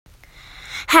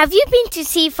Have you been to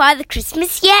see Father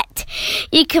Christmas yet?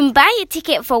 You can buy a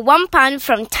ticket for £1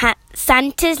 from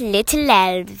Santa's Little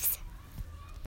Elves.